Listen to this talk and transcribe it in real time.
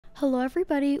Hello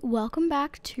everybody, welcome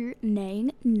back to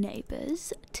Neighing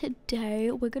Neighbours. Today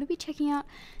we're going to be checking out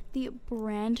the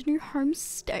brand new home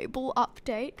stable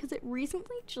update because it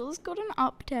recently just got an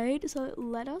update, so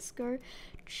let us go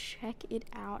check it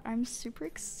out. I'm super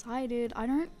excited. I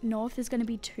don't know if there's going to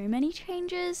be too many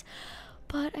changes,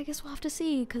 but I guess we'll have to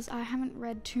see because I haven't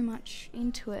read too much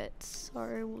into it, so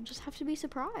we'll just have to be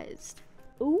surprised.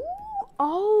 Ooh,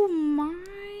 oh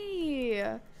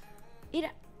my!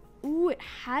 Ooh, it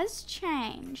has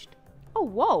changed. Oh,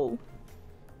 whoa.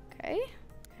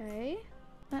 Okay.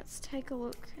 Let's take a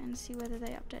look and see whether they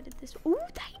updated this. Ooh,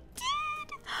 they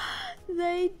did!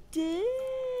 They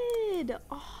did!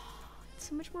 Oh, it's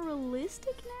so much more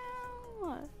realistic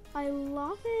now. I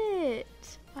love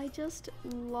it. I just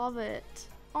love it.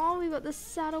 Oh, we've got the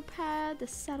saddle pad, the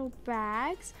saddle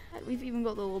bags. We've even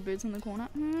got the little boots in the corner.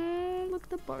 Look,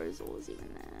 the bozels even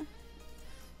there.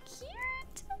 Cute.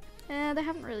 They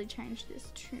haven't really changed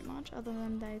this too much other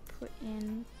than they put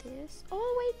in this.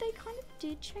 Oh wait, they kind of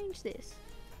did change this.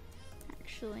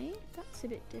 Actually, that's a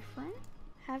bit different.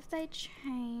 Have they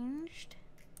changed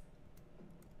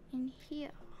in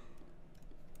here?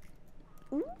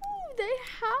 Ooh, they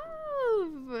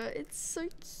have! It's so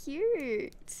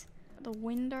cute. The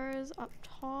windows up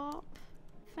top.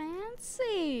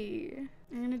 Fancy!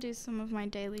 I'm gonna do some of my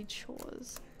daily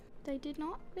chores. They did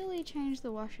not really change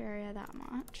the wash area that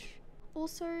much.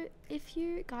 Also, if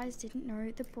you guys didn't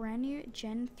know, the brand new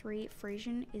Gen 3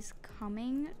 Friesian is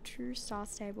coming to Star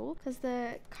Stable because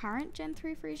the current Gen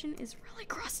 3 Friesian is really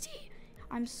crusty.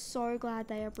 I'm so glad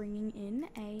they are bringing in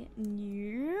a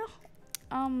new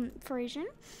Friesian.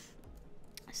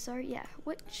 So yeah,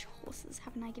 which horses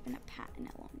haven't I given a pat in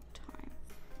a long time?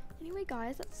 Anyway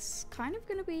guys, that's kind of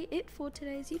gonna be it for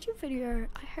today's YouTube video.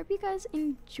 I hope you guys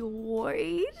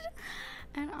enjoyed,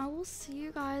 and I will see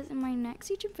you guys in my next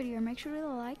YouTube video. Make sure to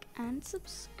like and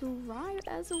subscribe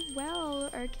as well.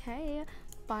 Okay,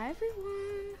 bye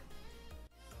everyone.